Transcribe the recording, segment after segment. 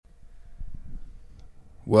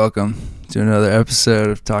Welcome to another episode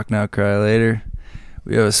of Talk Now, Cry Later.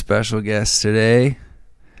 We have a special guest today,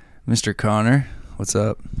 Mr. Connor. What's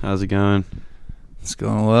up? How's it going? It's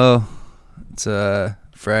going well. It's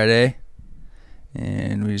Friday,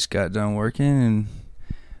 and we just got done working, and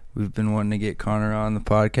we've been wanting to get Connor on the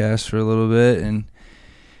podcast for a little bit, and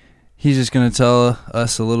he's just going to tell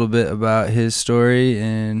us a little bit about his story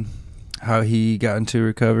and how he got into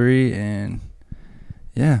recovery, and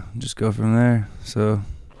yeah, just go from there. So,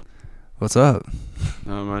 what's up?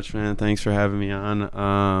 Not much, man. Thanks for having me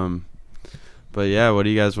on. But yeah, what do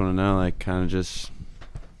you guys want to know? Like, kind of just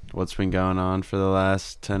what's been going on for the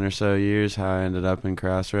last 10 or so years, how I ended up in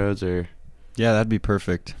Crossroads, or? Yeah, that'd be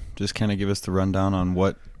perfect. Just kind of give us the rundown on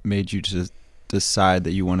what made you to decide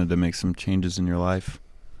that you wanted to make some changes in your life.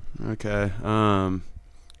 Okay.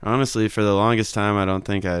 Honestly, for the longest time, I don't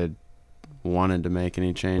think I wanted to make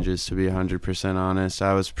any changes, to be 100% honest.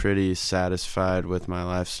 I was pretty satisfied with my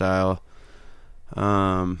lifestyle.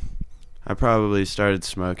 I probably started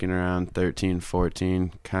smoking around 13,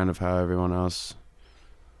 14, kind of how everyone else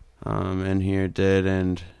in here did,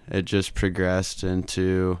 and it just progressed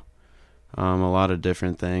into a lot of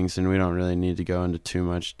different things, and we don't really need to go into too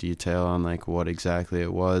much detail on like what exactly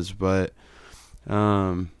it was, but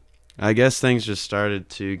I guess things just started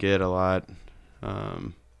to get a lot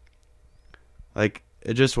like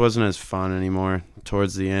it just wasn't as fun anymore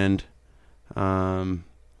towards the end.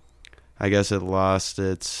 I guess it lost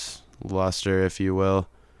its luster, if you will.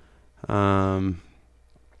 I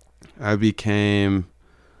became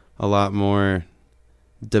a lot more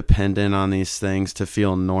dependent on these things to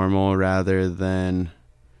feel normal rather than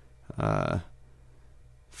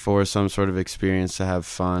for some sort of experience to have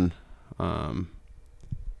fun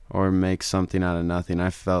or make something out of nothing.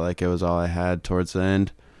 I felt like it was all I had towards the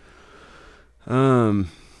end. I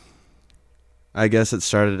guess it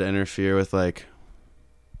started to interfere with like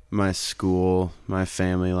my school, my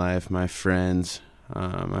family life, my friends.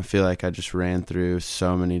 I feel like I just ran through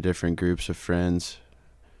so many different groups of friends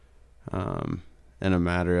in a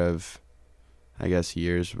matter of, I guess,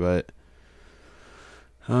 years. But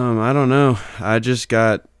I don't know. I just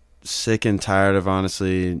got sick and tired of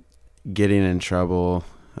honestly getting in trouble,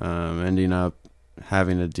 ending up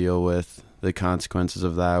having to deal with the consequences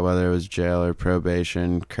of that, whether it was jail or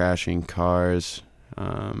probation, crashing cars.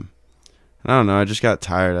 I don't know. I just got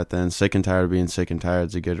tired at the end. Sick and tired of being sick and tired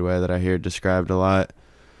is a good way that I hear described a lot.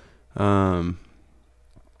 I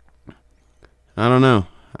don't know.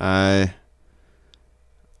 I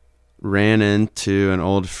ran into an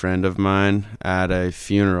old friend of mine at a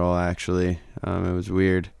funeral, actually. It was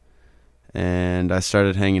weird. And I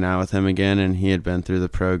started hanging out with him again, and he had been through the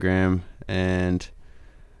program, and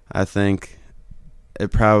I think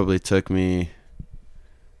it probably took me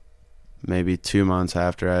maybe 2 months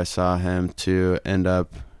after I saw him to end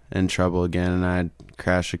up in trouble again, and I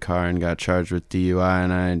crashed a car and got charged with DUI,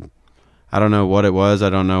 and I don't know what it was.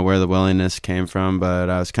 I don't know where the willingness came from, but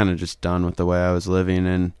I was kind of just done with the way I was living,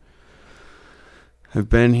 and I've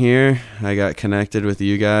been here. I got connected with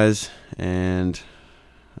you guys, and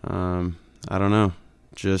I don't know,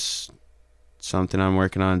 just something I'm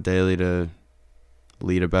working on daily to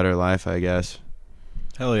lead a better life, I guess.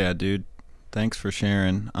 Hell yeah, dude. Thanks for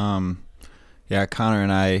sharing. Yeah, Connor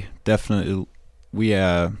and I definitely, we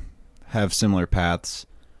have similar paths.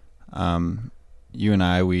 You and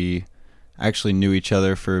I, we actually knew each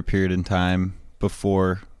other for a period in time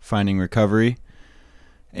before finding recovery.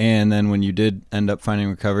 And then when you did end up finding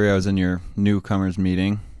recovery, I was in your newcomers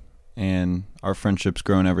meeting, and our friendship's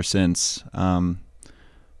grown ever since.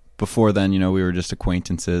 Before then, we were just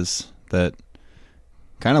acquaintances that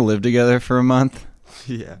kind of lived together for a month.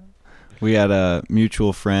 Yeah. We had a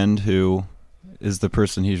mutual friend who is the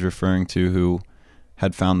person he's referring to, who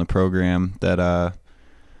had found the program that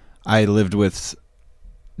I lived with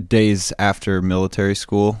days after military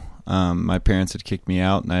school. My parents had kicked me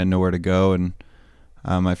out, and I had nowhere to go, and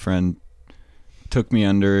my friend took me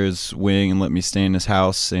under his wing and let me stay in his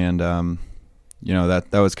house, and that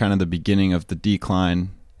was kind of the beginning of the decline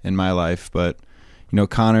in my life. But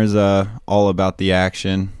Connor's all about the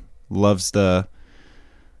action, loves the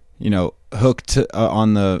hooked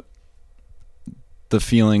on the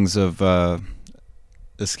feelings of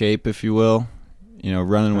escape, if you will,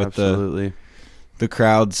 running with Absolutely. the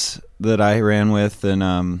crowds that I ran with,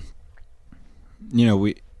 and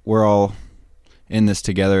we're all in this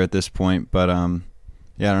together at this point. But I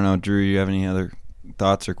don't know, Drew, you have any other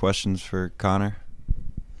thoughts or questions for Connor?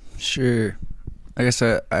 Sure. I guess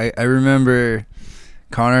I remember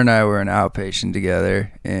Connor and I were an outpatient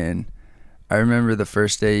together, and I remember the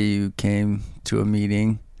first day you came to a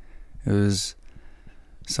meeting. It was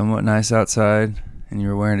somewhat nice outside, and you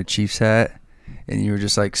were wearing a Chiefs hat, and you were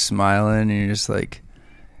just like smiling, and you're just like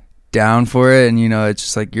down for it. And it's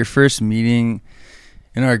just like your first meeting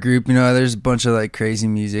in our group. There's a bunch of like crazy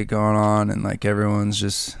music going on, and like everyone's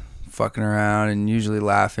just fucking around and usually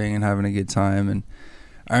laughing and having a good time. And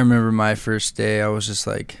I remember my first day, I was just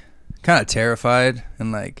like kind of terrified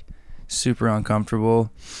and like super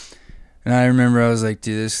uncomfortable. And I remember I was like,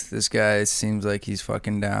 dude, this guy seems like he's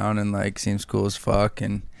fucking down and like seems cool as fuck.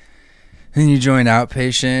 And then you joined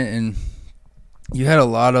Outpatient, and you had a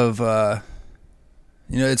lot of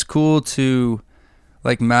it's cool to,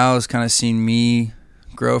 like, Mal has kind of seen me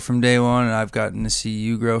grow from day one, and I've gotten to see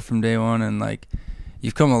you grow from day one, and like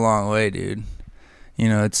you've come a long way, dude.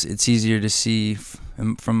 It's easier to see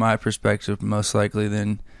from my perspective, most likely,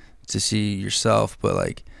 than to see yourself. But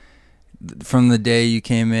like from the day you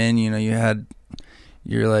came in, you had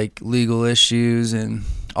your like legal issues and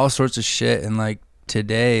all sorts of shit, and like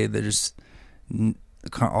today there's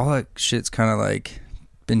all that shit's kind of like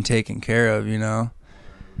been taken care of.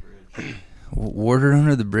 Water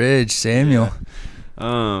under the bridge, Samuel.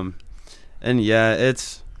 And yeah,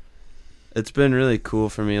 it's been really cool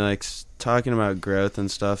for me, like talking about growth and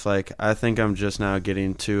stuff. Like I think I'm just now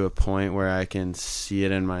getting to a point where I can see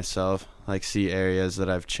it in myself, like see areas that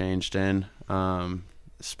I've changed in,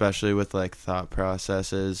 especially with like thought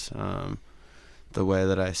processes, the way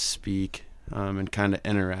that I speak, and kind of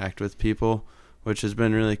interact with people, which has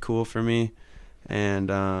been really cool for me. And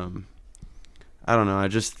I don't know, I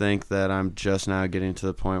just think that I'm just now getting to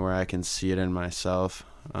the point where I can see it in myself.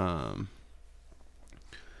 But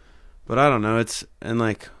I don't know, and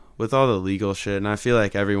like with all the legal shit, and I feel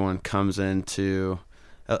like everyone comes into,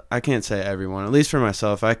 I can't say everyone, at least for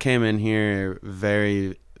myself, I came in here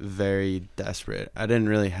very, very desperate. I didn't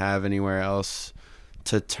really have anywhere else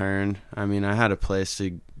to turn. I mean, I had a place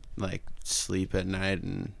to like sleep at night,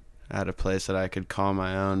 and I had a place that I could call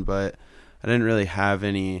my own, but I didn't really have I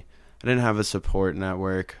didn't have a support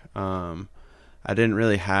network. I didn't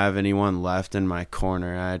really have anyone left in my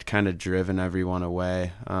corner. I had kind of driven everyone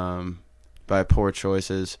away by poor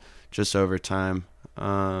choices just over time.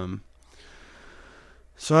 So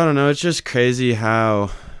I don't know. It's just crazy how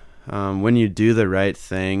when you do the right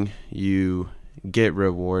thing, you get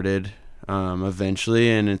rewarded eventually.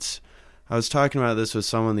 And I was talking about this with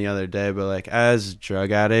someone the other day, but like as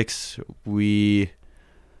drug addicts, we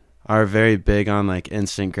are very big on like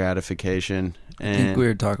instant gratification. And I think we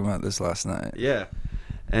were talking about this last night. Yeah.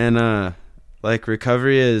 And like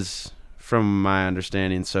recovery is, from my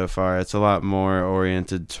understanding so far, it's a lot more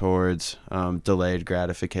oriented towards delayed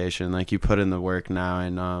gratification. Like you put in the work now,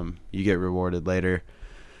 and you get rewarded later.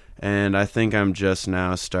 And I think I'm just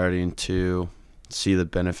now starting to see the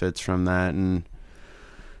benefits from that. And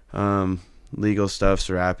legal stuff's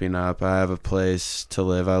wrapping up. I have a place to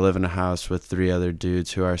live. I live in a house with 3 other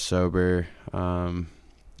dudes who are sober,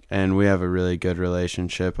 and we have a really good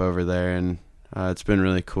relationship over there. And it's been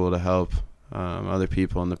really cool to help other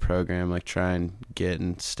people in the program, like try and get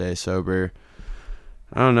and stay sober.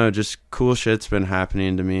 I don't know, just cool shit's been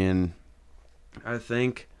happening to me. And I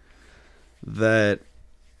think that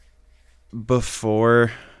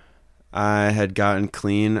before I had gotten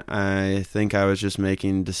clean, I think I was just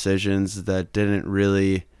making decisions that didn't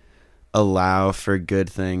really allow for good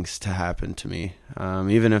things to happen to me.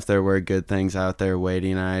 Even if there were good things out there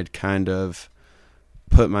waiting, I'd kind of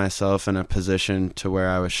put myself in a position to where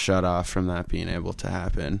I was shut off from that being able to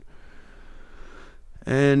happen.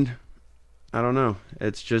 And I don't know,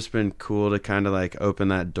 it's just been cool to kind of like open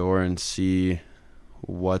that door and see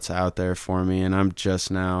what's out there for me. And I'm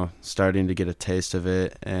just now starting to get a taste of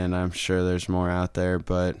it, and I'm sure there's more out there.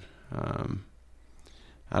 But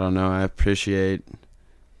I don't know, I appreciate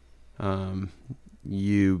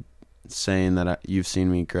you saying that you've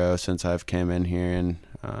seen me grow since I've came in here. And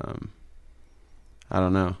I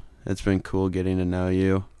don't know, it's been cool getting to know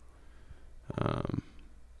you.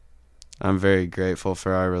 I'm very grateful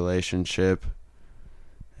for our relationship,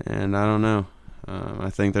 and I don't know, I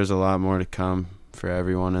think there's a lot more to come for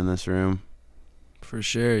everyone in this room. For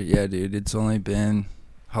sure. Yeah, dude, it's only been,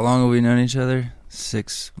 how long have we known each other?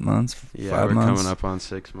 6 months? Yeah, 5 we're months? coming up on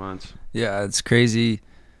 6 months. Yeah, it's crazy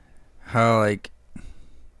how like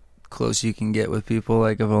close you can get with people.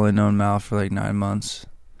 Like I've only known Mal for like 9 months.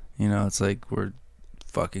 It's like we're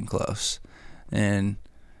fucking close. And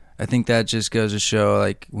I think that just goes to show,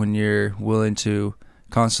 like, when you're willing to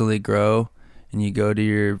constantly grow and you go to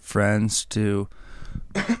your friends to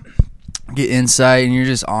get insight, and you're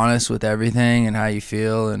just honest with everything and how you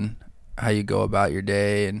feel and how you go about your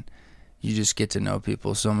day, and you just get to know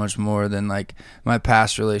people so much more than like my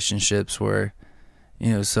past relationships were,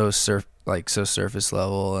 so surface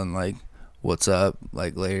level, and like what's up,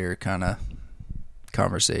 like later kind of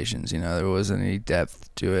conversations. There wasn't any depth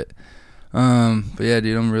to it. But yeah,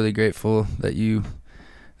 dude, I'm really grateful that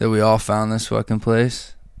we all found this fucking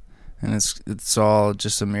place, and it's all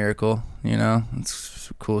just a miracle.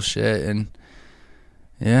 It's cool shit, and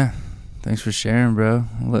yeah, thanks for sharing, bro.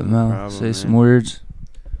 I'll let Mel say some words.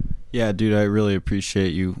 Yeah, dude, I really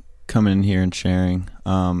appreciate you coming in here and sharing.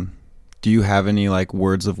 Do you have any like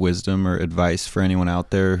words of wisdom or advice for anyone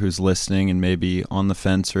out there who's listening and maybe on the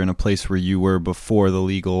fence or in a place where you were before the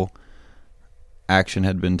legal action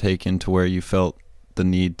had been taken, to where you felt the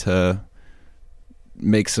need to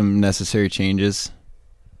make some necessary changes?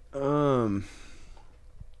 Well,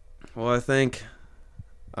 I think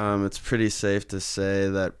it's pretty safe to say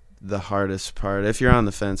that the hardest part, if you're on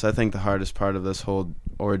the fence, I think the hardest part of this whole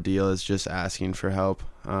ordeal is just asking for help.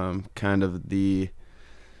 Kind of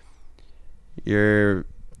you're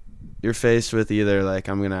faced with either like,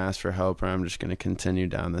 I'm going to ask for help, or I'm just going to continue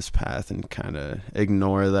down this path and kind of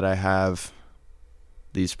ignore that I have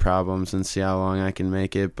these problems and see how long I can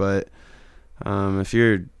make it. But if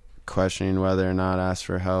you're questioning whether or not ask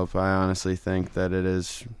for help, I honestly think that it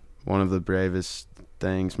is one of the bravest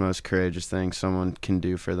things, most courageous things someone can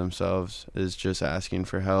do for themselves, is just asking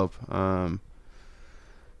for help.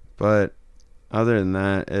 But other than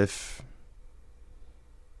that, if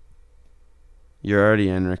you're already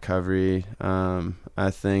in recovery,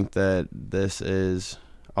 I think that this is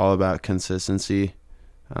all about consistency.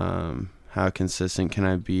 How consistent can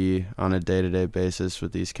I be on a day-to-day basis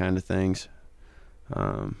with these kind of things?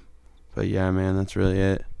 But yeah, man, that's really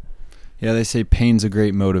it. Yeah, they say pain's a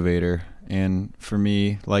great motivator. And for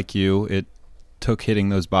me, like you, it took hitting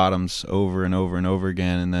those bottoms over and over and over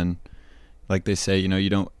again. And then, like they say, you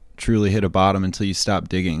don't truly hit a bottom until you stop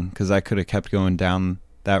digging, because I could have kept going down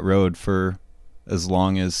that road for as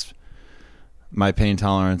long as my pain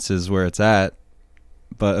tolerance is where it's at.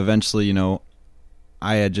 But eventually,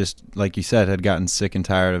 I had just, like you said, had gotten sick and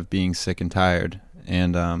tired of being sick and tired.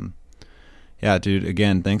 And yeah, dude,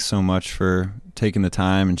 again, thanks so much for taking the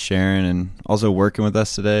time and sharing, and also working with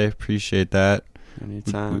us today. Appreciate that.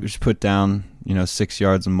 Anytime. We just put down 6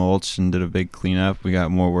 yards of mulch and did a big cleanup. We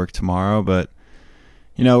got more work tomorrow, but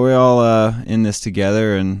we're all in this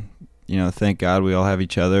together, and thank God we all have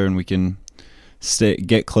each other, and we can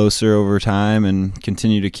get closer over time and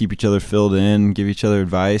continue to keep each other filled in, give each other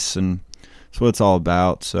advice, and that's what it's all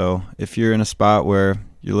about. So if you're in a spot where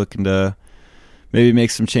you're looking to maybe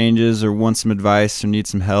make some changes or want some advice or need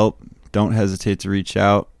some help, don't hesitate to reach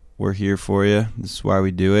out. We're here for you. This is why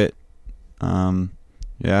we do it.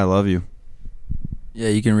 Yeah, I love you. Yeah,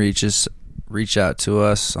 you can reach out to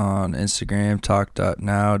us on Instagram,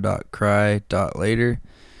 talk.now.cry.later.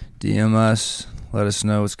 DM us. Let us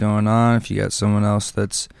know what's going on. If you got someone else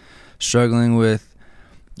that's struggling with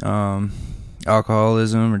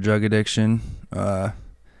alcoholism or drug addiction,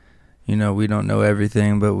 we don't know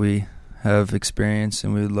everything, but we have experience,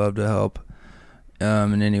 and we would love to help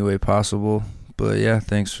in any way possible. But yeah,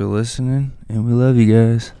 thanks for listening, and we love you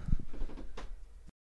guys.